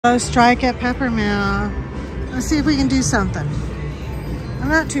Strike at Peppermill. Let's see if we can do something. I'm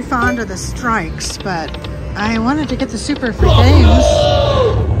not too fond of the strikes, but I wanted to get the super free games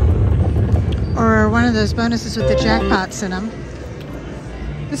or one of those bonuses with the jackpots in them.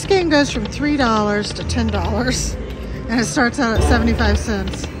 This game goes from $3 to $10 and it starts out at 75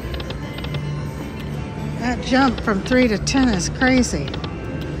 cents. That jump from 3 to 10 is crazy.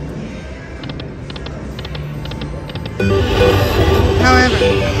 However,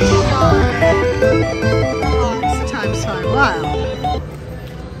 time's fine. Wow.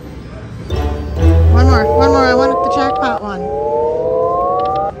 One more. I wanted the jackpot one.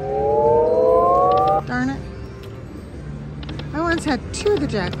 Darn it. I once had 2 of the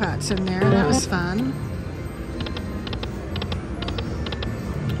jackpots in there. That was fun.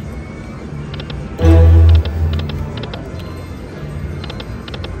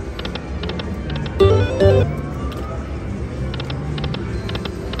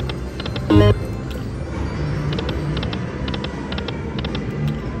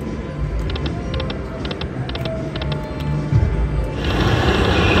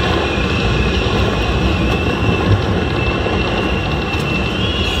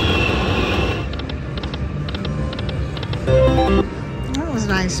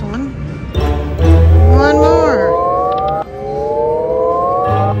 Nice one. One more.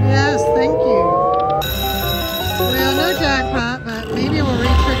 Yes, thank you. Well, no jackpot, but maybe we'll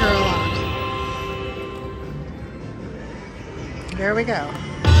re-trigger a lot. There we go.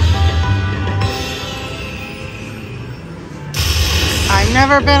 I've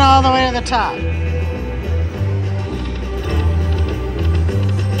never been all the way to the top.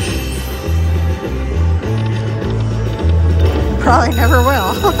 Probably never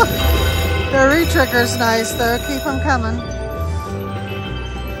will. The re-trigger's nice though, keep them coming.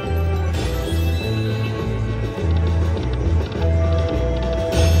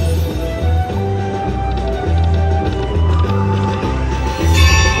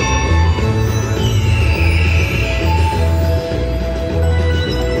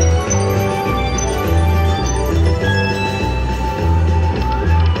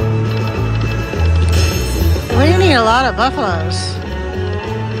 We need a lot of buffaloes.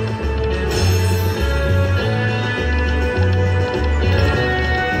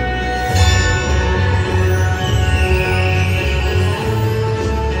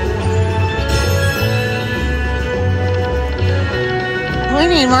 We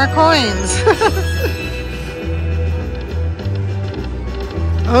need more coins.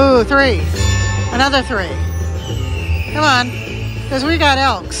 Oh, 3. Another 3. Come on, because we got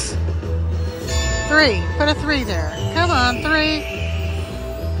elks. 3. Put a 3 there. Come on, 3.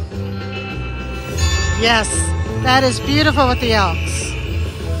 Yes, that is beautiful with the elks.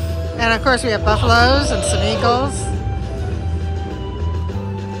 And of course we have buffaloes and some eagles.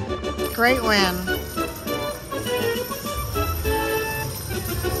 Great win.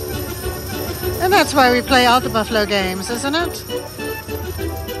 And that's why we play all the buffalo games, isn't it?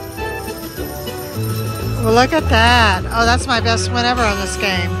 Well, look at that. Oh, that's my best win ever on this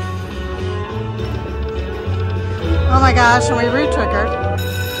game. Oh my gosh, and we re-triggered.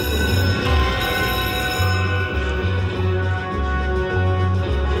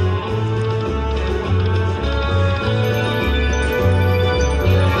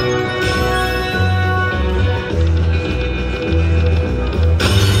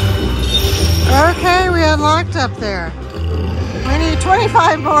 Okay, we unlocked up there. We need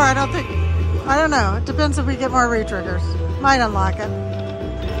 25 more. I don't know. It depends if we get more re-triggers. Might unlock it.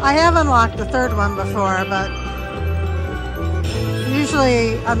 I have unlocked the 3rd one before, but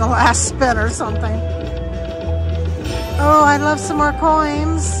usually on the last spin or something. Oh, I'd love some more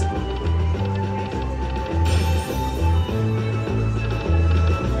coins.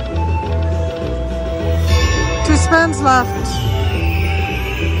 Two spins left.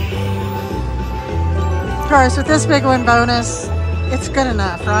 Of course, with this big win bonus, it's good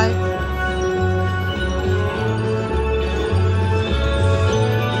enough, right?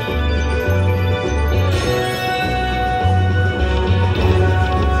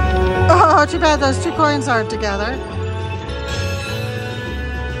 Oh, too bad those 2 coins aren't together.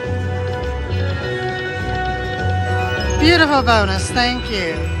 Beautiful bonus, thank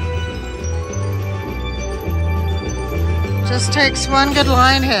you. Just takes one good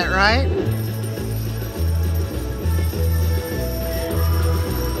line hit, right?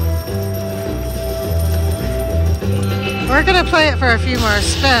 We're gonna play it for a few more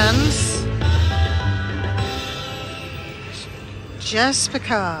spins. Just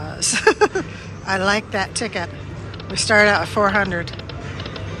because. I like that ticket. We started out at 400.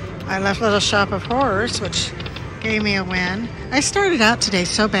 I left Little Shop of Horrors, which gave me a win. I started out today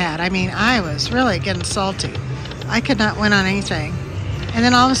so bad. I mean, I was really getting salty. I could not win on anything. And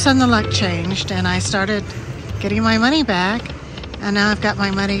then all of a sudden the luck changed and I started getting my money back. And now I've got my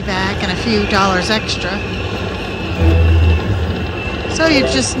money back and a few dollars extra. So you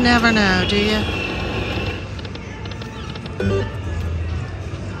just never know, do you?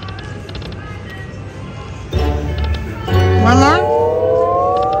 One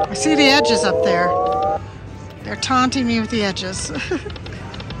more? I see the edges up there. They're taunting me with the edges.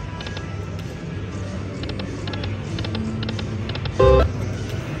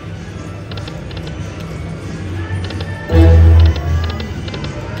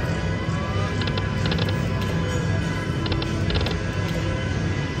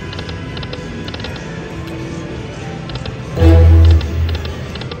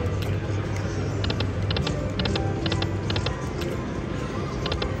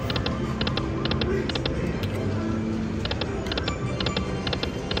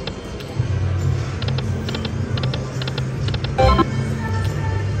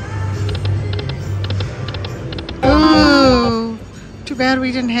 Too bad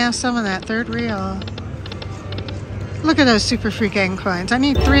we didn't have some of that third reel. Look at those Super Free Gang coins. I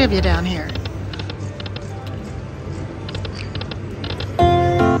need 3 of you down here.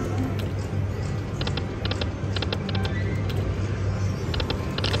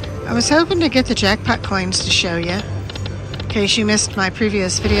 I was hoping to get the jackpot coins to show you, in case you missed my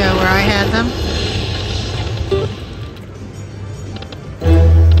previous video where I had them.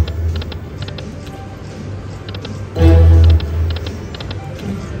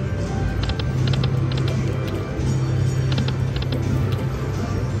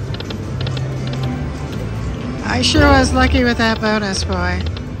 I sure was lucky with that bonus, boy.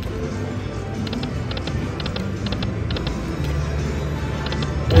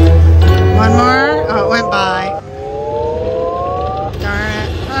 One more? Oh, it went by. Darn it.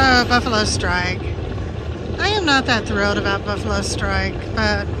 Oh, Buffalo Strike. I am not that thrilled about Buffalo Strike,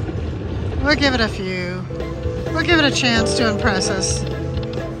 but we'll give it a few. We'll give it a chance to impress us.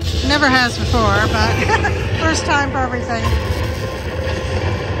 Never has before, but first time for everything.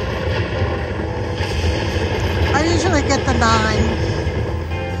 I usually get the 9.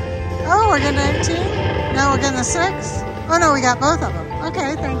 Oh, we're getting 18? Now we're getting the 6? Oh no, we got both of them.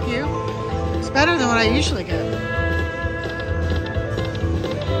 Okay, thank you. It's better than what I usually get.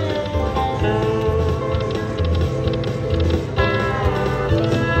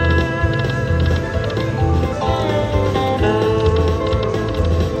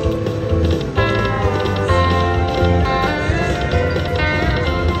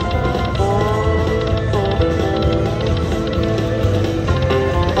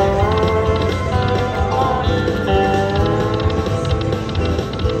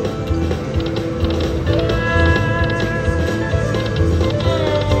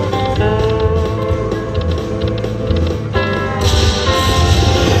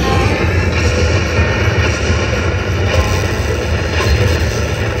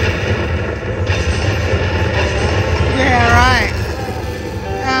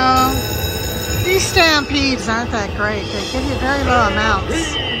 Stampedes aren't that great. They give you very low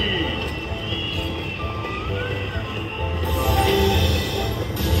amounts.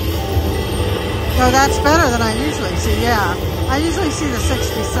 So that's better than I usually see, yeah. I usually see the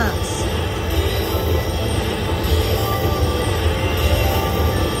 60 cents.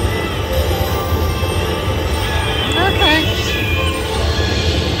 Okay.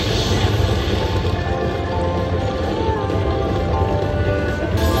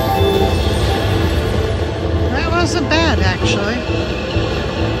 Wasn't bad, actually.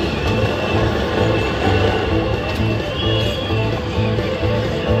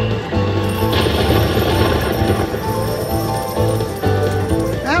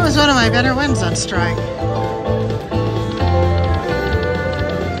 That was one of my better wins on Strike.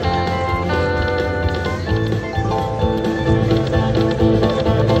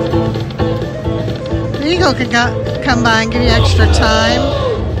 The Eagle could come by and give you extra time,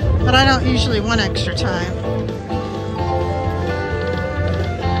 but I don't usually want extra time.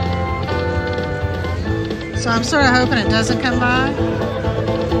 So I'm sort of hoping it doesn't come by.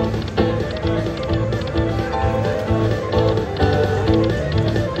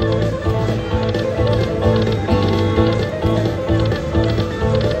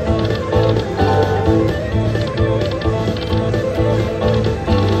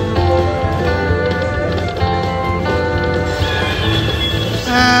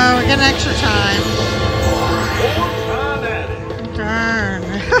 We're getting extra time. Darn.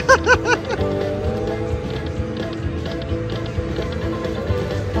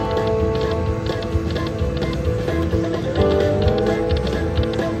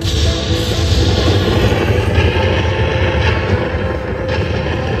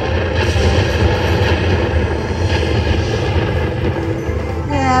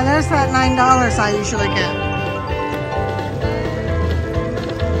 I usually get.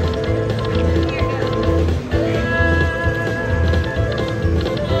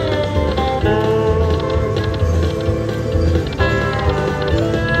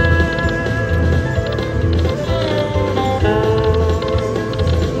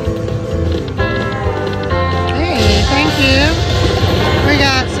 Hey, thank you. We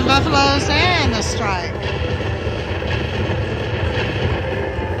got some buffaloes and a strike.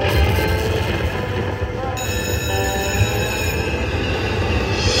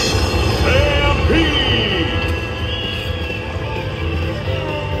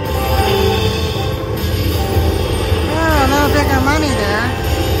 Money there.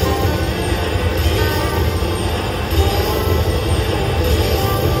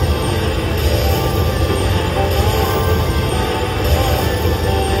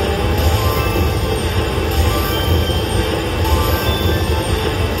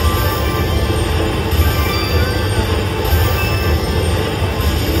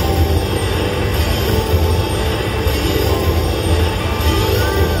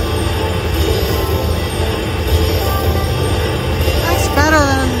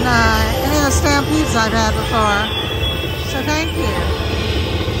 Stampedes I've had before, so thank you.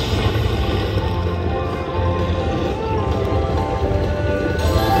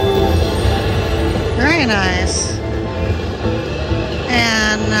 Very nice.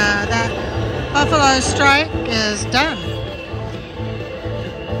 And that buffalo strike is done.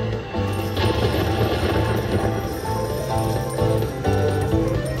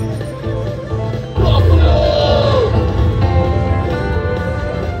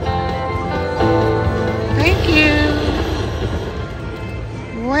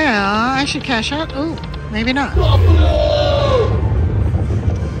 I should cash out. Ooh, maybe not.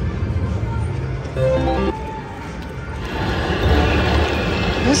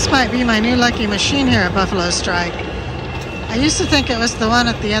 This might be my new lucky machine here at Buffalo Strike. I used to think it was the one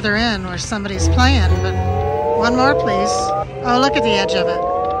at the other end where somebody's playing, but one more, please. Oh, look at the edge of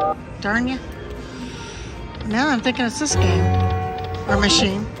it. Darn you. Now I'm thinking it's this game or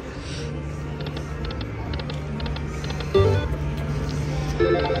machine.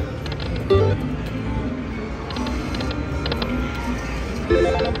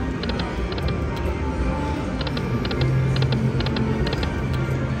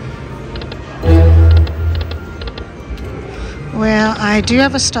 Well, I do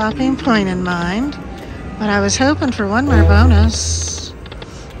have a stopping point in mind, but I was hoping for one more bonus.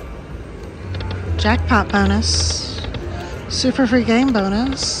 Jackpot bonus. Super free game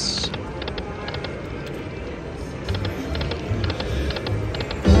bonus.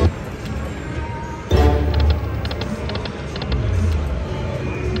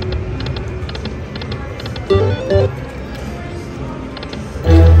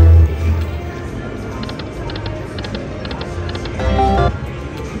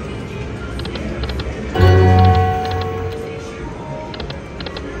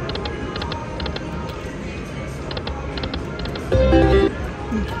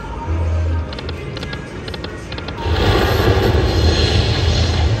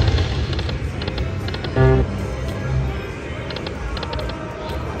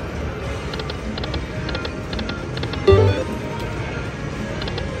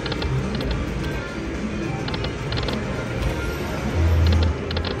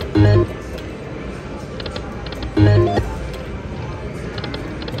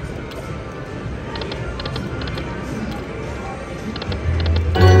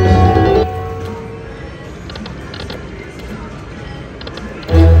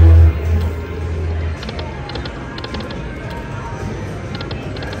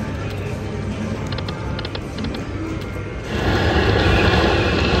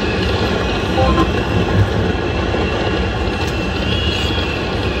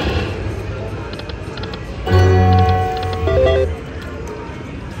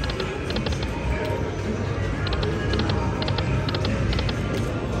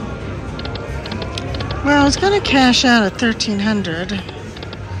 Well, I was going to cash out at 1300.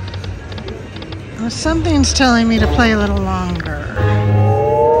 Something's telling me to play a little longer.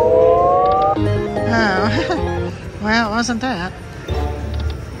 Oh, well, it wasn't that.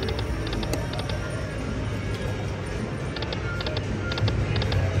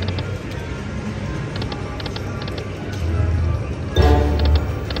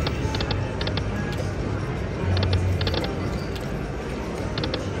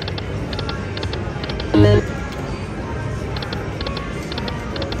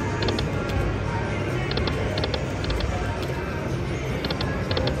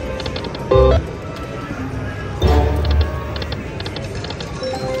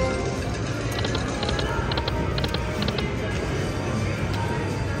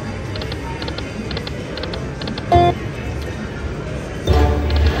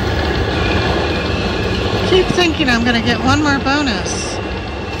 thinking I'm going to get one more bonus.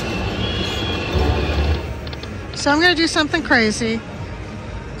 So I'm going to do something crazy.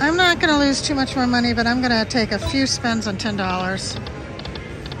 I'm not going to lose too much more money, but I'm going to take a few spins on $10.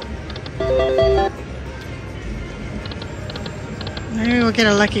 Maybe we'll get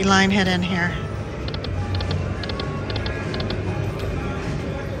a lucky line hit in here.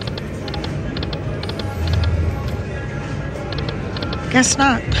 Guess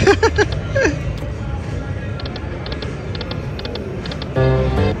not.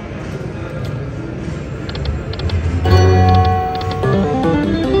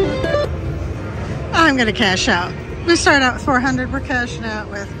 I'm going to cash out. We started out with 400. We're cashing out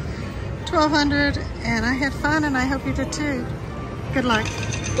with 1,200, and I had fun, and I hope you did too. Good luck.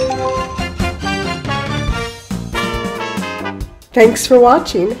 Thanks for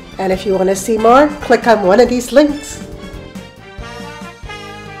watching, and if you want to see more, click on one of these links.